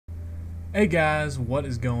Hey guys, what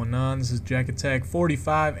is going on? This is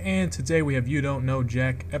Jackattack45, and today we have You Don't Know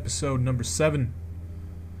Jack, episode number 7.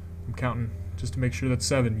 I'm counting just to make sure that's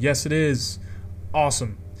 7. Yes, it is.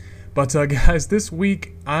 Awesome. But guys, this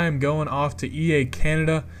week I'm going off to EA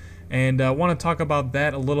Canada, and I want to talk about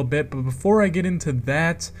that a little bit. But before I get into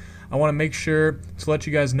that, I want to make sure to let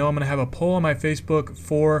you guys know I'm going to have a poll on my Facebook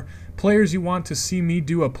for players you want to see me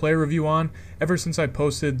do a player review on. Ever since I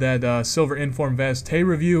posted that Silver Inform Vazte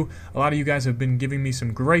review, a lot of you guys have been giving me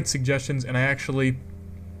some great suggestions, and I actually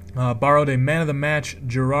borrowed a man of the match,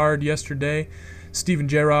 Gerard, yesterday. Steven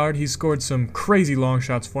Gerrard, he scored some crazy long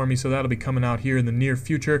shots for me, so that'll be coming out here in the near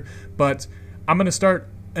future. But I'm going to start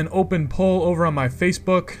an open poll over on my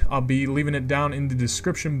Facebook. I'll be leaving it down in the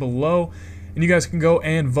description below, and you guys can go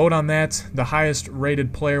and vote on that. The highest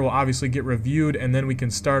rated player will obviously get reviewed, and then we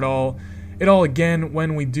can start it all again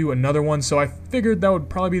when we do another one. So I figured that would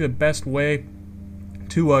probably be the best way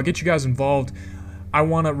to get you guys involved. I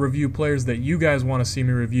want to review players that you guys want to see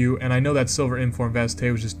me review, and I know that Silver Inform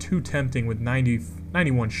Vazte was just too tempting with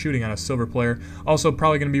 91 shooting on a silver player. Also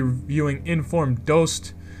probably going to be reviewing Inform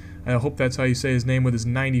Dost. I hope that's how you say his name, with his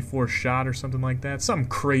 94 shot or something like that. Something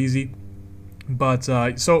crazy. But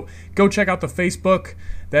so go check out the Facebook.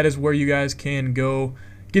 That is where you guys can go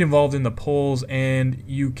get involved in the polls, and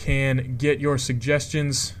you can get your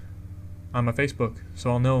suggestions on my Facebook, so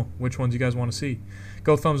I'll know which ones you guys want to see.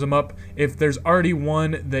 Go thumbs them up. If there's already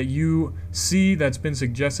one that you see that's been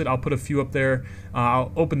suggested, I'll put a few up there.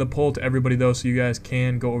 I'll open the poll to everybody though, so you guys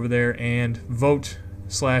can go over there and vote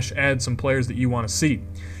 / add some players that you want to see.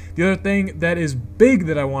 The other thing that is big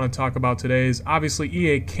that I want to talk about today is obviously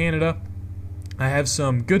EA Canada. I have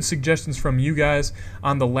some good suggestions from you guys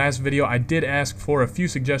on the last video. I did ask for a few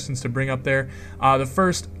suggestions to bring up there. The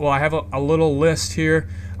first, well, I have a little list here.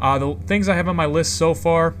 The things I have on my list so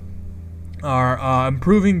far are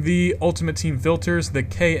improving the Ultimate Team filters. The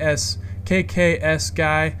KKS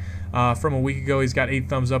guy from a week ago, he's got 8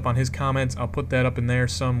 thumbs up on his comments. I'll put that up in there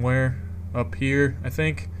somewhere. Up here, I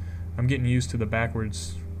think. I'm getting used to the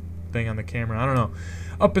backwards thing on the camera. I don't know.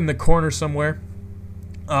 Up in the corner somewhere.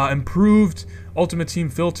 Improved Ultimate Team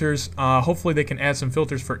filters. Hopefully they can add some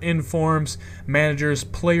filters for informs, managers,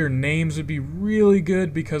 player names would be really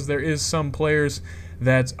good, because there is some players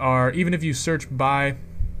that are, even if you search by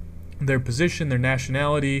their position, their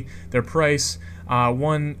nationality, their price,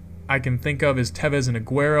 one I can think of is Tevez and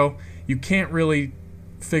Aguero. You can't really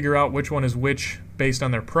figure out which one is which based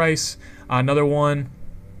on their price. Another one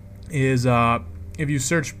is if you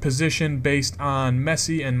search position based on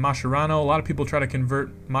Messi and Mascherano. A lot of people try to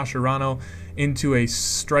convert Mascherano into a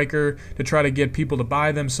striker to try to get people to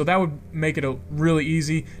buy them, so that would make it really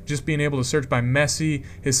easy, just being able to search by Messi,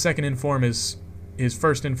 his second inform, his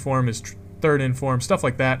first inform, his third inform, stuff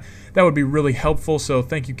like that. That would be really helpful, so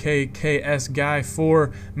thank you KKS guy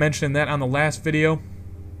for mentioning that on the last video.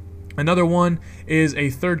 Another one is a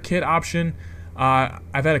third kit option.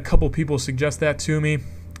 I've had a couple people suggest that to me,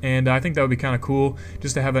 and I think that would be kind of cool,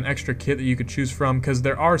 just to have an extra kit that you could choose from, because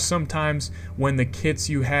there are some times when the kits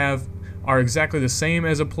you have are exactly the same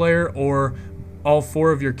as a player, or all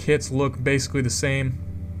 4 of your kits look basically the same.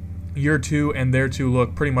 Your 2 and their 2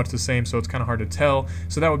 look pretty much the same, so it's kind of hard to tell.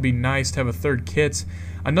 So that would be nice to have a third kit.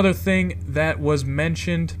 Another thing that was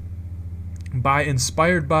mentioned by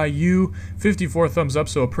Inspired by You, 54 thumbs up,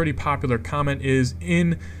 so a pretty popular comment, is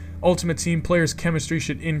in Ultimate Team, players' chemistry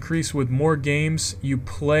should increase with more games you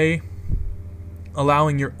play,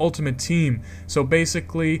 allowing your Ultimate Team. So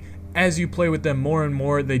basically, as you play with them more and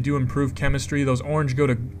more, they do improve chemistry. Those orange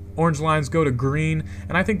lines go to green,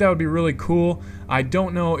 and I think that would be really cool. I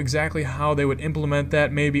don't know exactly how they would implement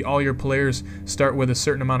that. Maybe all your players start with a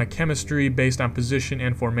certain amount of chemistry based on position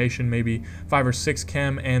and formation, maybe 5 or 6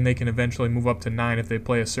 chem, and they can eventually move up to 9 if they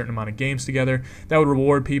play a certain amount of games together. That would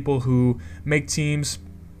reward people who make teams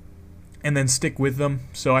and then stick with them,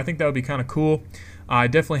 so I think that would be kind of cool. I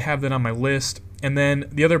definitely have that on my list. And then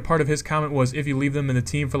the other part of his comment was, if you leave them in the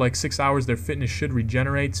team for like 6 hours, their fitness should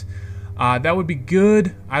regenerate. That would be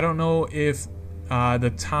good. I don't know if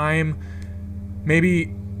the time,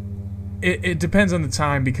 maybe it depends on the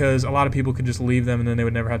time, because a lot of people could just leave them and then they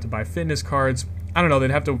would never have to buy fitness cards. I don't know,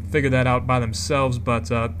 they'd have to figure that out by themselves,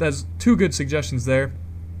 but there's 2 good suggestions there.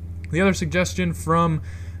 The other suggestion from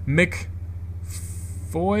McFoy,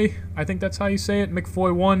 I think that's how you say it,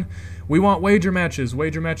 McFoy1. We want wager matches.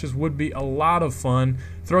 Wager matches would be a lot of fun.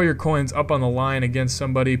 Throw your coins up on the line against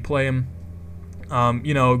somebody, play them,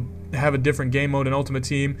 you know, have a different game mode in Ultimate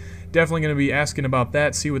Team. Definitely going to be asking about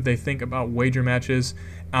that, see what they think about wager matches.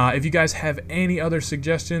 If you guys have any other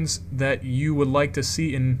suggestions that you would like to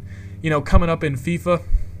see in, you know, coming up in FIFA,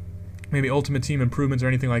 maybe Ultimate Team improvements or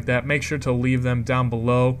anything like that, make sure to leave them down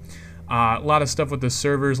below. A lot of stuff with the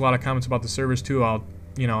servers, a lot of comments about the servers too. I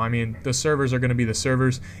mean, the servers are going to be the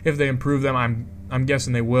servers. If they improve them, I'm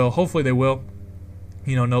guessing they will. Hopefully they will.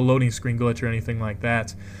 No loading screen glitch or anything like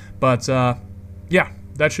that. But yeah,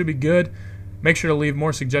 that should be good. Make sure to leave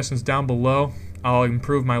more suggestions down below. I'll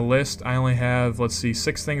improve my list. I only have, let's see,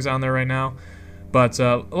 6 things on there right now. But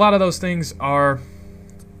a lot of those things are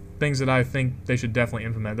things that I think they should definitely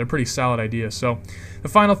implement. They're pretty solid ideas. So the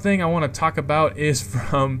final thing I want to talk about is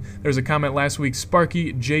from, there's a comment last week,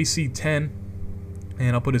 Sparky JC10,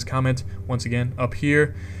 and I'll put his comment once again up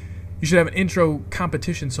here. You should have an intro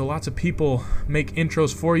competition so lots of people make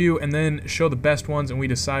intros for you and then show the best ones and we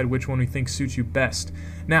decide which one we think suits you best.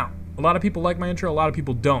 Now, a lot of people like my intro, a lot of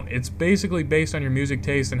people don't. It's basically based on your music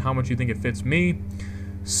taste and how much you think it fits me.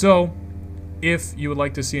 So if you would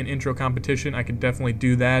like to see an intro competition, I could definitely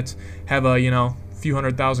do that. Have a, few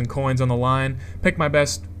 100,000 coins on the line. Pick my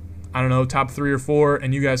best, I don't know, top 3 or 4,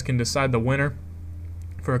 and you guys can decide the winner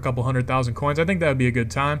for a couple 100,000 coins. I think that would be a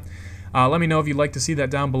good time. Let me know if you'd like to see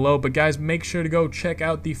that down below. But guys, make sure to go check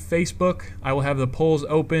out the Facebook. I will have the polls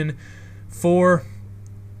open for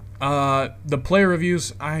the player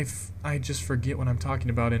reviews. I just forget what I'm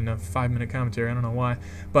talking about in a 5-minute commentary. I don't know why.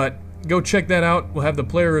 But go check that out. We'll have the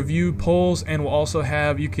player review polls, and we'll also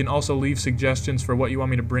have, you can also leave suggestions for what you want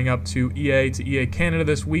me to bring up to EA Canada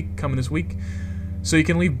this week, coming this week. So you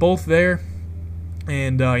can leave both there,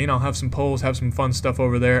 and have some polls, have some fun stuff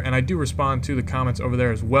over there. And I do respond to the comments over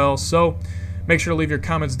there as well. So make sure to leave your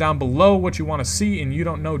comments down below what you want to see in You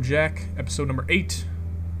Don't Know Jack, episode number 8.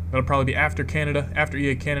 That'll probably be after Canada, after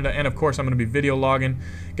EA Canada, and of course I'm going to be video logging.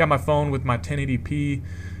 Got my phone with my 1080p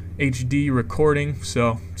HD recording,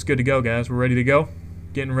 so it's good to go, guys. We're ready to go.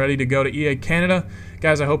 Getting ready to go to EA Canada.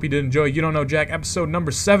 Guys, I hope you did enjoy You Don't Know Jack, episode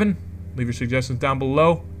number 7. Leave your suggestions down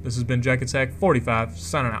below. This has been Jackattack45,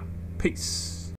 signing out. Peace.